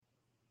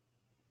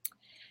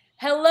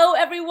Hello,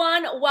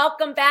 everyone.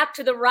 Welcome back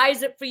to the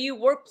Rise Up For You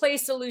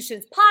Workplace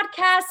Solutions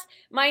podcast.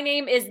 My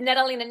name is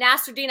Nedalina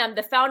Nasruddin. I'm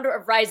the founder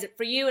of Rise Up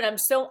For You, and I'm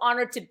so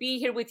honored to be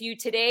here with you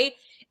today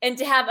and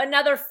to have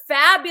another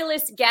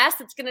fabulous guest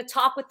that's going to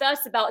talk with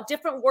us about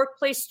different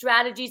workplace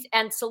strategies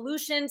and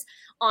solutions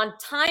on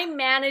time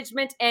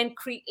management and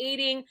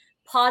creating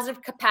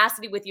positive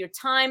capacity with your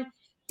time.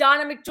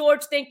 Donna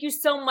McGeorge, thank you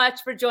so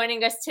much for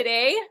joining us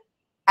today.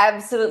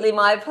 Absolutely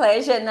my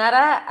pleasure,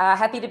 Nada.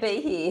 Happy to be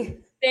here.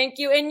 Thank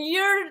you. And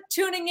you're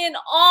tuning in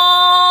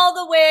all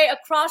the way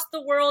across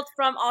the world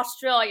from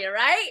Australia,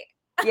 right?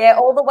 Yeah,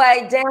 all the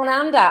way down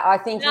under, I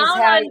think Down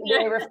is how under.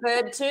 we're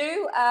referred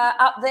to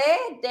up there,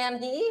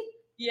 down here.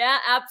 Yeah,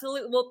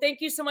 absolutely. Well, thank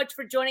you so much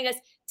for joining us.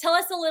 Tell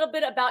us a little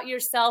bit about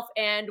yourself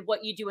and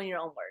what you do in your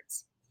own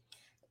words.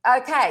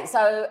 Okay,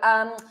 so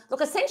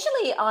look,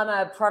 essentially I'm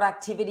a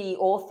productivity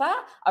author.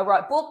 I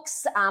write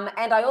books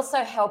and I also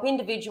help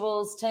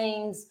individuals,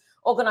 teams,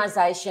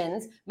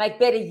 organizations make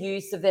better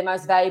use of their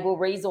most valuable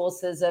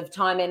resources of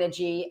time,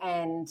 energy,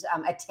 and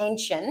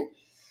attention.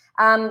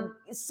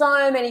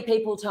 So many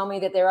people tell me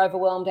that they're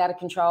overwhelmed, out of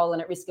control,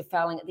 and at risk of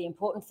failing at the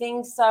important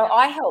things. So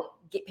I help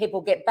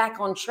people get back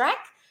on track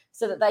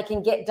so that they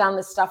can get done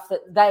the stuff that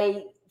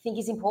they think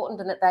is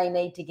important and that they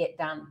need to get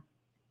done.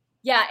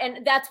 Yeah,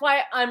 and that's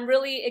why I'm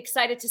really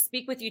excited to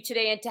speak with you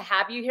today and to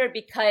have you here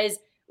because,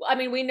 I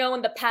mean, we know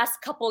in the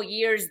past couple of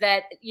years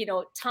that,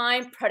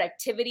 time,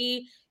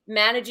 productivity,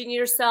 managing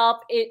yourself,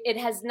 it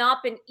has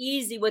not been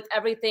easy with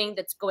everything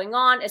that's going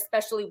on,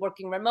 especially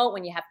working remote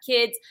when you have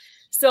kids.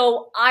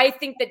 So I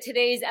think that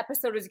today's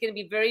episode is going to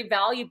be very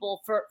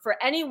valuable for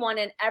anyone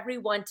and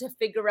everyone to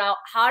figure out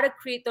how to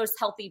create those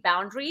healthy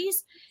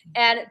boundaries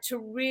and to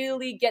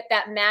really get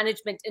that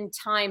management and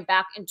time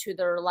back into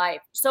their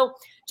life. So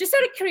just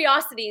out of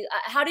curiosity,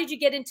 how did you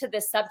get into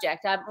this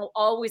subject? I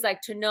always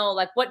like to know,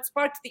 what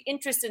sparked the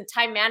interest in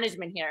time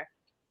management here?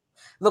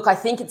 Look, I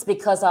think it's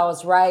because I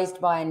was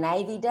raised by a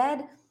Navy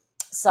dad.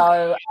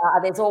 So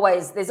there's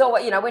always,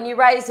 when you're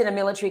raised in a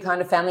military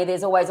kind of family,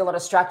 there's always a lot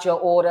of structure,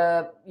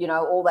 order,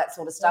 all that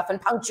sort of stuff,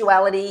 and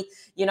punctuality.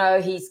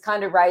 He's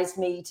kind of raised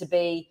me to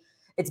be,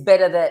 it's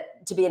better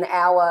to be an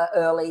hour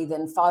early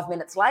than 5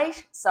 minutes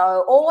late.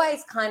 So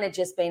always kind of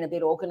just been a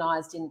bit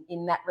organized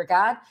in that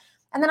regard.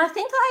 And then I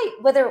think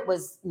whether it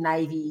was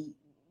Navy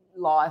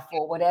life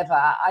or whatever,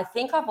 I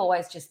think I've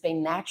always just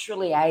been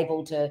naturally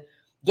able to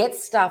get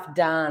stuff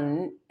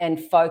done and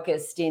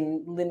focused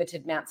in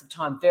limited amounts of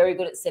time. Very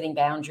good at setting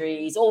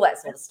boundaries, all that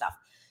sort of stuff.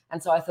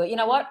 And so I thought, you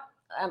know what,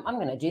 I'm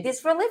going to do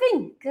this for a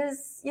living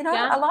because,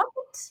 I like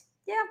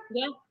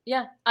it.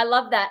 Yeah. I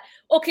love that.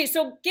 Okay.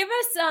 So give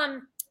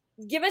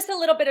us a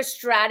little bit of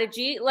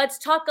strategy. Let's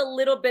talk a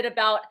little bit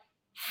about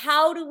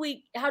how do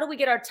we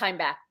get our time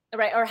back,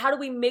 right? Or how do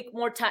we make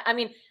more time? I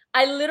mean,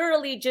 I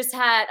literally just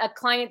had a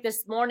client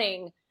this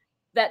morning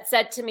that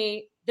said to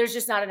me, there's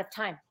just not enough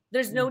time.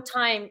 There's no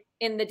time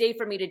in the day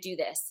for me to do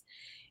this.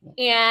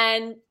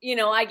 And,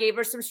 I gave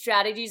her some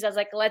strategies. I was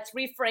like, let's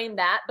reframe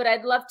that. But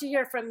I'd love to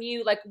hear from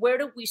you. Like, where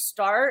do we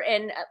start?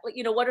 And,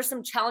 what are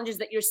some challenges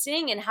that you're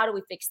seeing and how do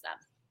we fix them?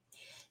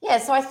 Yeah,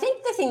 so I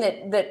think the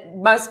thing that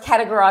most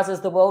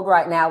categorizes the world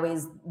right now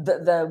is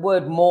the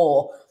word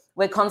more.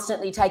 We're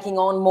constantly taking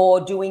on more,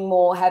 doing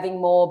more,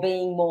 having more,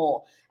 being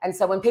more. And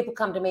so when people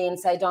come to me and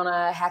say,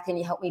 Donna, how can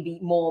you help me be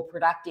more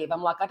productive?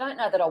 I'm like, I don't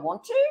know that I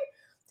want to.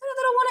 I don't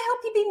know that I want to help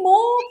you be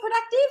more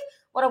productive.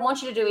 What I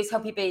want you to do is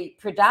help you be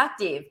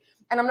productive.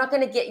 And I'm not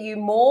going to get you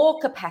more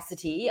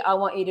capacity. I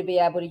want you to be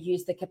able to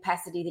use the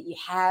capacity that you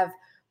have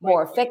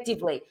more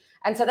effectively.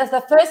 And so that's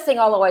the first thing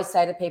I'll always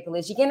say to people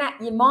is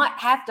you might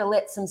have to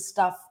let some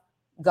stuff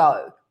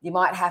go. You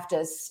might have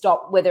to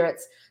stop, whether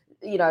it's,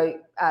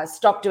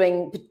 stop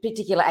doing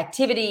particular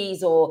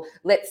activities or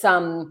let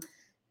some,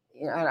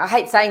 I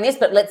hate saying this,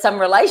 but let some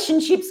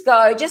relationships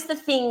go, just the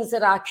things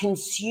that are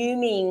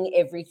consuming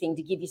everything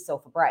to give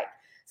yourself a break.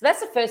 So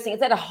that's the first thing.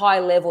 It's at a high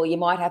level. You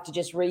might have to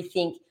just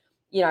rethink,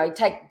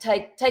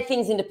 take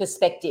things into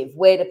perspective.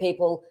 Where do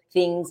people,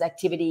 things,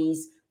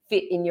 activities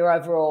fit in your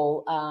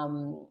overall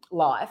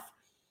life?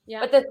 Yeah.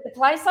 But the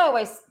place I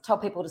always tell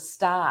people to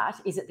start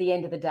is at the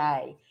end of the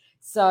day.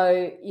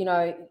 So,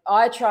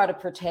 I try to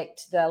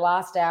protect the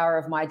last hour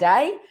of my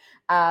day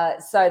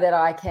so that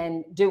I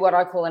can do what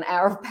I call an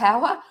hour of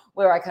power,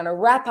 where I kind of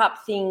wrap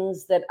up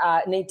things that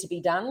need to be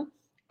done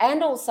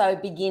and also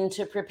begin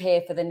to prepare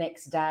for the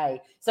next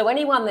day. So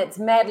anyone that's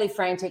madly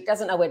frantic,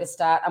 doesn't know where to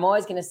start, I'm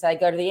always going to say,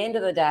 go to the end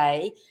of the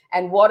day.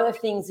 And what are the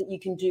things that you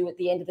can do at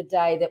the end of the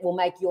day that will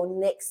make your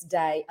next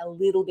day a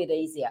little bit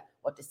easier?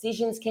 What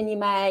decisions can you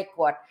make?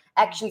 What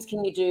actions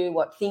can you do?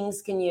 What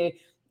things can you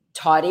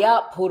tidy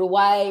up, put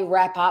away,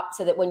 wrap up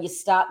so that when you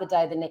start the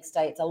day the next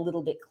day, it's a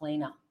little bit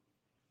cleaner?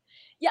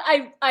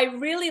 Yeah, I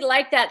really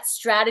like that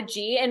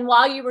strategy. And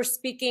while you were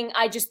speaking,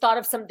 I just thought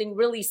of something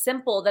really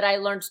simple that I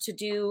learned to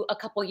do a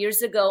couple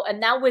years ago.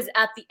 And that was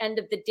at the end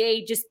of the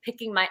day, just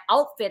picking my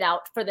outfit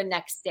out for the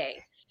next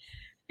day.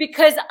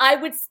 Because I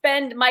would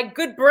spend my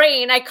good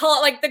brain, I call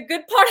it like the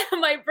good part of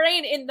my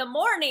brain in the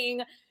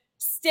morning,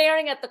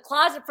 staring at the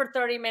closet for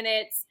 30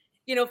 minutes,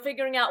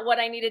 figuring out what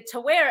I needed to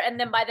wear. And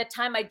then by the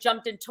time I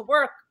jumped into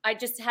work, I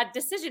just had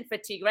decision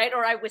fatigue, right?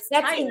 Or I was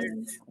tired.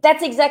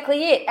 That's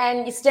exactly it.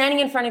 And you're standing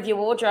in front of your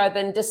wardrobe,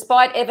 and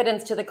despite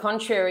evidence to the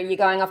contrary, you're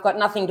going, I've got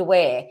nothing to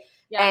wear.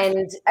 Yeah.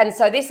 And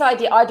so this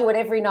idea, I do it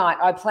every night.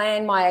 I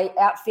plan my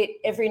outfit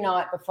every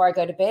night before I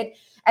go to bed.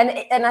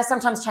 And I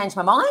sometimes change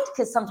my mind,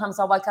 because sometimes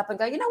I'll wake up and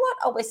go, you know what,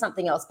 I'll wear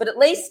something else. But at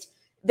least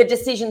the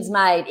decision's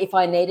made if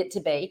I need it to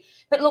be.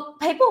 But look,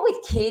 people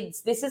with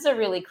kids, this is a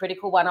really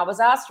critical one. I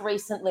was asked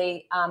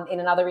recently in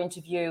another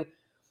interview,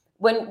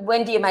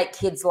 when do you make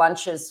kids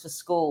lunches for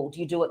school? Do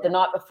you do it the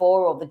night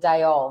before or the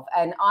day of?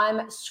 And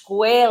I'm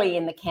squarely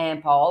in the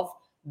camp of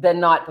the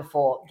night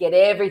before. Get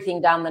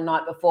everything done the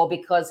night before,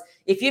 because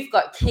if you've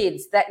got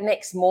kids, that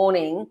next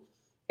morning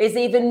is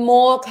even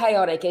more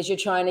chaotic as you're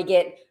trying to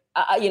get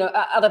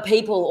other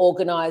people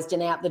organized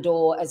and out the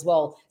door as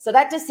well. So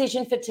that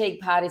decision fatigue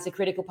part is a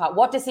critical part.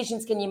 What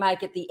decisions can you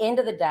make at the end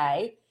of the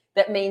day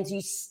that means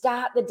you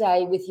start the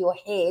day with your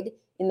head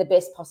in the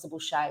best possible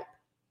shape?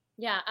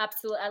 Yeah,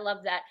 absolutely. I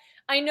love that.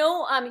 I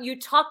know you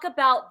talk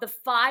about the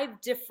 5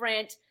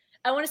 different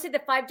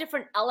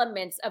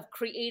elements of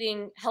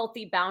creating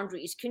healthy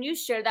boundaries. Can you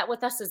share that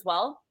with us as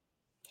well?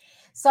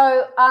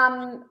 So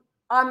I'm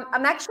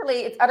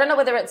actually, I don't know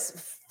whether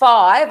it's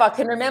 5. I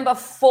can remember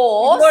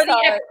 4. You're the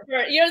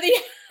expert.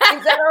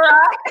 Is that all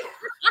right?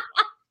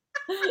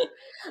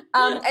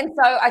 And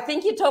so I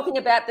think you're talking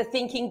about the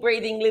thinking,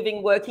 breathing,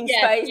 living, working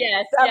space.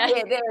 Yes.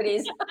 Yeah, there it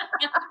is.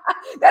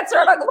 That's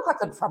right. Look, I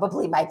could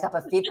probably make up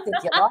a 5th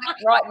if you like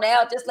right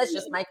now. Let's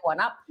just make one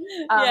up.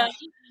 These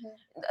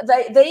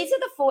are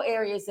the 4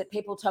 areas that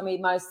people tell me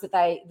most that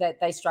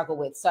they struggle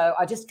with. So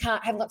I just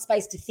haven't got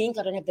space to think.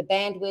 I don't have the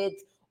bandwidth,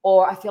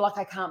 or I feel like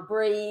I can't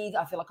breathe.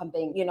 I feel like I'm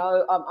being,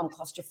 I'm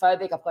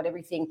claustrophobic. I've got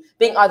everything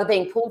either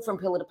being pulled from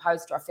pillar to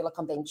post, or I feel like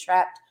I'm being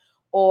trapped.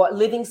 Or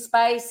living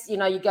space, you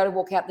go to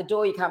walk out the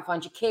door, you can't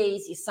find your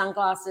keys, your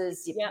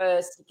sunglasses, your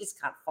purse, you just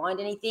can't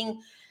find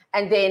anything.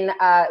 And then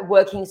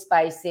working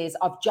space is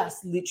I've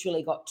just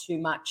literally got too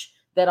much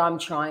that I'm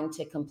trying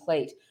to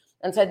complete.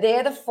 And so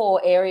they're the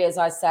 4 areas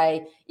I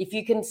say, if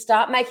you can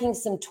start making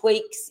some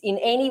tweaks in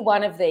any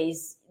one of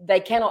these, they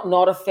cannot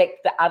not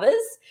affect the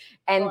others.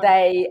 And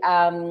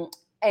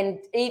and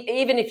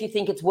even if you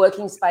think it's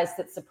working space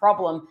that's the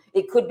problem,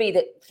 it could be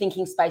that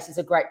thinking space is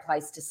a great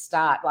place to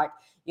start. Like,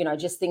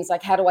 just things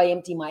like, how do I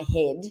empty my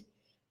head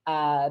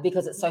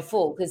because it's so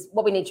full? Because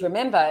what we need to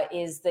remember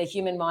is the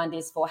human mind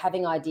is for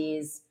having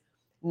ideas,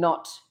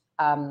 not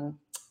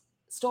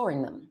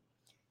storing them.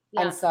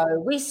 Yeah. And so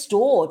we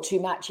store too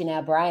much in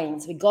our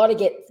brains. We got to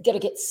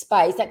get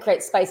space. That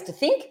creates space to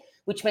think,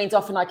 which means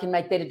often I can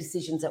make better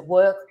decisions at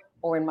work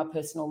or in my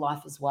personal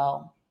life as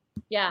well.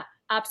 Yeah,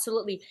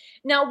 absolutely.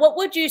 Now, what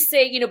would you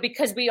say,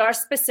 because we are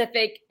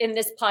specific in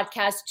this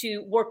podcast to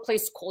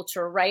workplace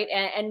culture, right?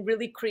 And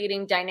really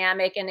creating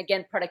dynamic and,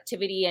 again,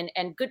 productivity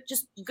and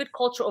good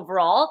culture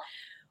overall.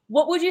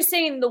 What would you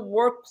say in the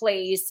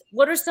workplace?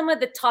 What are some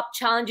of the top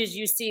challenges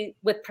you see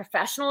with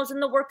professionals in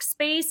the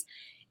workspace?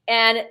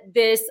 And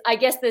this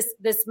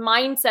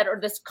mindset or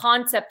this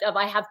concept of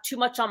I have too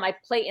much on my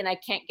plate and I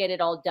can't get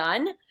it all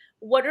done.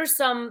 What are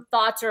some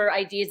thoughts or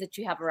ideas that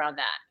you have around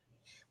that?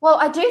 Well,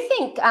 I do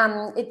think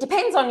it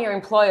depends on your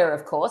employer,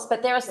 of course,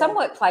 but there are some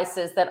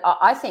workplaces that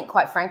I think,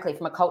 quite frankly,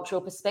 from a cultural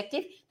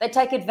perspective, they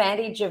take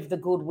advantage of the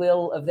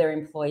goodwill of their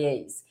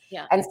employees.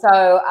 Yeah. And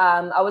so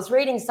I was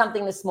reading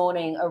something this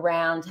morning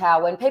around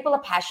how when people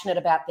are passionate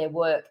about their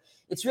work,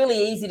 it's really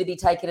easy to be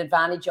taken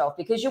advantage of,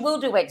 because you will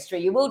do extra,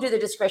 you will do the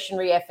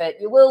discretionary effort,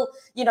 you will,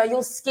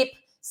 you'll skip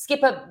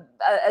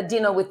a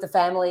dinner with the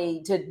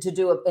family to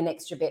do an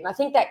extra bit. And I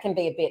think that can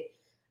be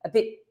a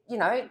bit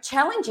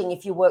challenging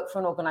if you work for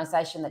an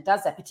organization that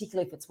does that,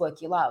 particularly if it's work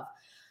you love.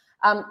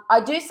 I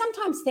do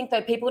sometimes think,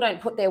 though, people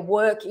don't put their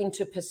work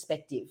into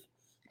perspective.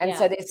 And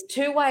so there's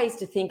 2 ways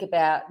to think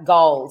about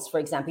goals, for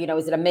example.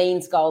 Is it a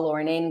means goal or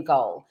an end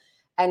goal?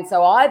 And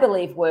so I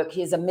believe work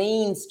is a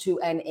means to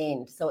an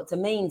end. So it's a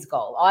means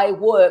goal. I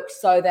work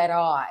so that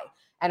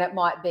and it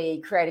might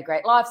be create a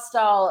great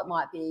lifestyle. It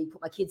might be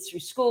put my kids through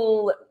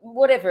school,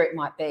 whatever it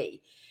might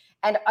be.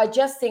 And I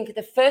just think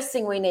the first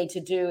thing we need to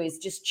do is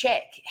just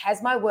check,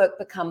 has my work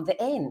become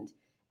the end?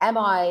 Am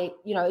I,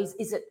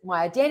 is it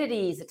my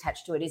identity is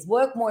attached to it? Is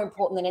work more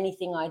important than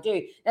anything I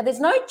do? Now, there's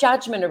no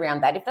judgment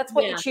around that. If that's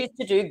what you choose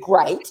to do,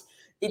 great.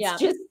 It's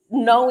just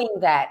knowing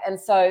that. And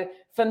so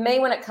for me,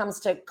 when it comes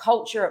to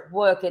culture at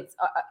work, it's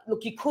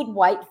look, you could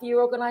wait for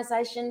your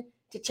organization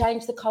to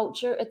change the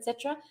culture,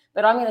 etc.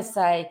 But I'm going to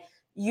say,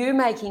 you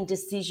making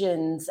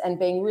decisions and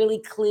being really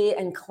clear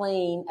and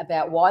clean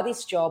about why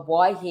this job,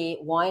 why here,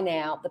 why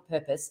now, the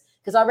purpose,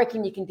 because I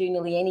reckon you can do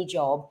nearly any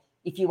job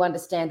if you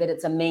understand that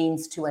it's a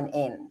means to an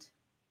end.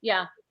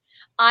 Yeah.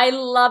 I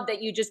love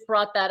that you just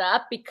brought that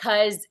up,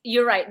 because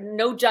you're right.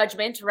 No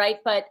judgment, right?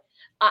 But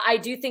I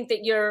do think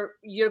that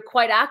you're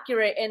quite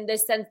accurate in the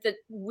sense that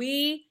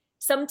we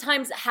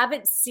sometimes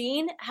haven't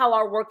seen how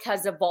our work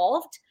has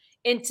evolved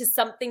into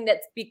something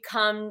that's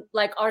become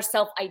like our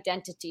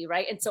self-identity,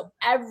 right? And so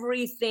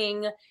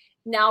everything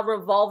now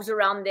revolves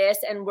around this,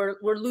 and we're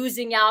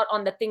losing out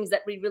on the things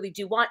that we really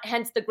do want,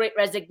 hence the great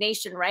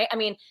resignation, right? I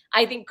mean,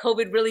 I think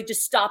COVID really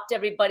just stopped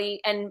everybody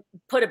and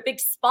put a big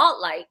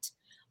spotlight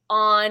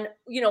on,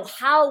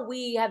 how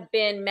we have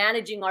been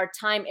managing our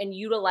time and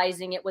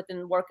utilizing it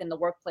within work in the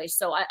workplace.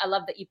 So I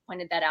love that you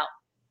pointed that out.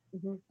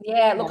 Mm-hmm.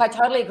 Yeah, look, I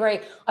totally agree.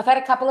 I've had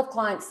a couple of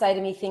clients say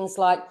to me things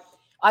like,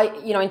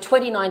 in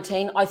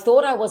 2019, I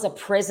thought I was a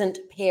present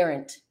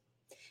parent.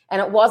 And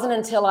it wasn't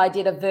until I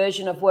did a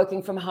version of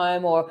working from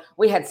home, or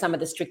we had some of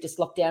the strictest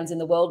lockdowns in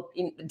the world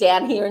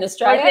down here in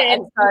Australia.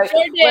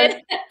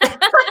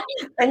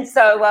 And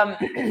so,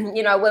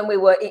 when we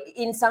were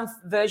in some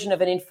version of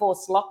an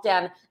enforced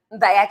lockdown,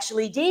 they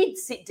actually did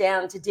sit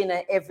down to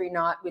dinner every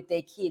night with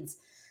their kids,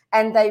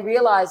 and they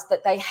realized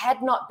that they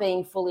had not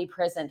been fully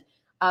present.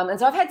 And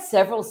so I've had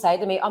several say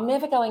to me, I'm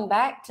never going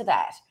back to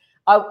that.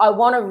 I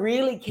want to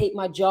really keep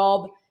my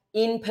job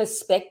in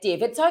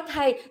perspective. It's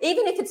okay,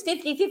 even if it's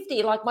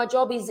 50-50, like my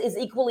job is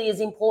equally as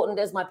important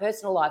as my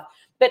personal life.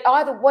 But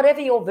either,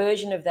 whatever your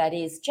version of that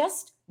is,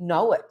 just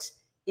know it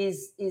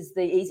is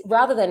the easy,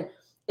 rather than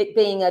it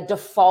being a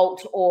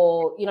default,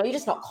 or, you're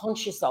just not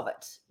conscious of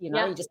it. You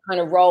just kind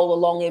of roll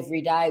along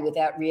every day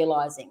without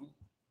realizing.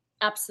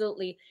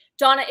 Absolutely.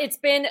 Donna, it's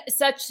been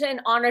such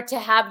an honor to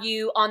have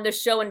you on the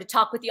show and to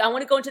talk with you. I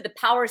want to go into the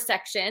power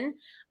section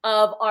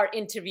of our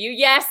interview.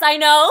 Yes, I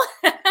know.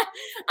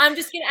 I'm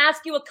just going to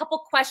ask you a couple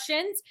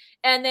questions,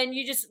 and then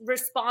you just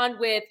respond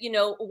with,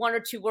 one or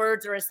two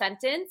words or a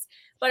sentence.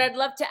 But I'd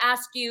love to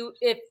ask you,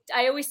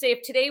 I always say,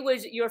 if today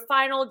was your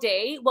final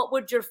day, what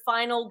would your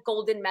final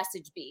golden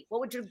message be? What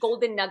would your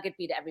golden nugget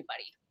be to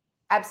everybody?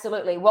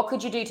 Absolutely. What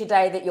could you do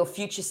today that your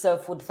future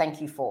self would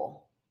thank you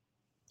for?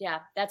 Yeah,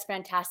 that's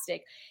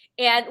fantastic.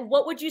 And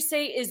what would you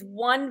say is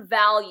one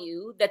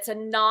value that's a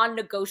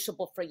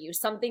non-negotiable for you,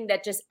 something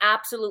that just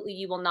absolutely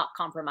you will not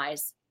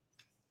compromise?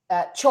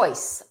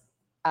 Choice.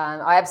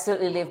 I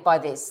absolutely live by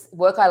this.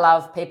 Work I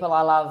love, people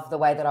I love, the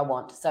way that I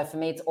want. So for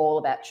me, it's all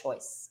about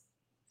choice.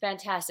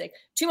 Fantastic.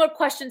 Two more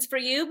questions for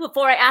you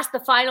before I ask the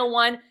final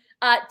one.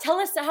 Tell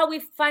us how we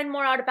find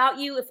more out about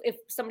you if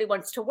somebody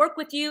wants to work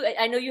with you.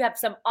 I know you have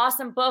some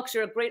awesome books.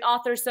 You're a great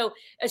author. So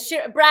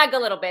brag a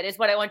little bit is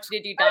what I want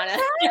you to do, Donna.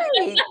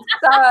 Okay.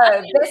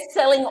 So,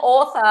 best-selling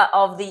author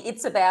of the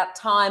It's About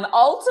Time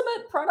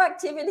Ultimate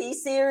Productivity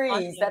Series.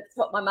 Awesome. That's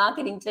what my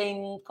marketing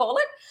team call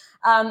it.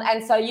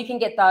 And so you can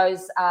get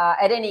those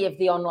at any of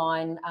the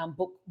online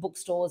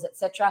bookstores,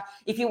 etc.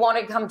 If you want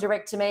to come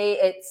direct to me,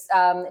 it's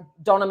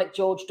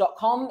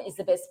donnamcgeorge.com is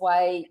the best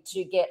way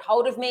to get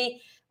hold of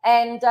me.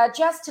 And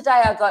just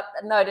today, I got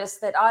notice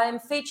that I am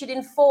featured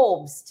in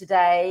Forbes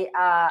today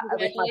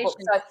with my book.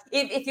 So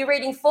if you're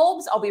reading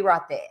Forbes, I'll be right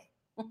there.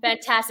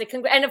 Fantastic.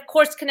 And of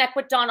course, connect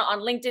with Donna on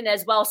LinkedIn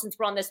as well, since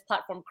we're on this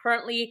platform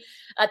currently.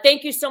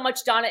 Thank you so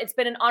much, Donna. It's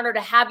been an honor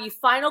to have you.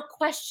 Final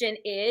question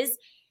is,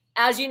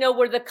 as you know,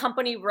 we're the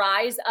company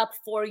Rise Up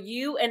for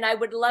You. And I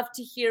would love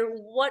to hear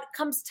what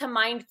comes to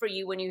mind for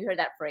you when you hear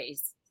that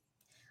phrase.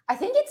 I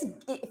think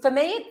it's, for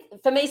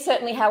me,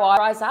 certainly how I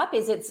rise up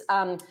is it's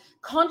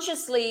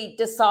consciously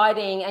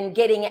deciding and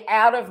getting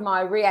out of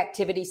my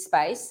reactivity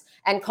space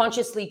and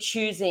consciously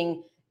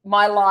choosing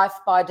my life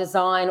by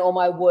design or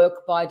my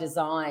work by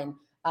design.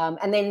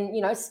 And then,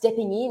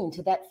 stepping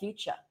into that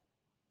future.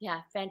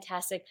 Yeah,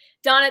 fantastic.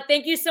 Donna,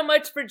 thank you so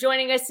much for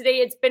joining us today.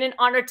 It's been an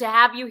honor to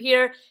have you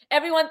here.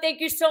 Everyone, thank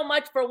you so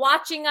much for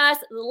watching us,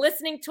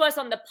 listening to us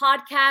on the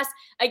podcast.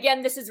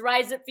 Again, this is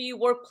Rise Up For You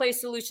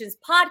Workplace Solutions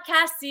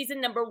Podcast,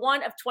 season number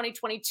 1 of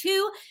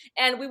 2022.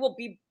 And we will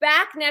be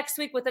back next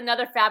week with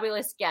another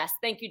fabulous guest.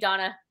 Thank you,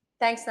 Donna.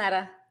 Thanks,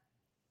 Nada.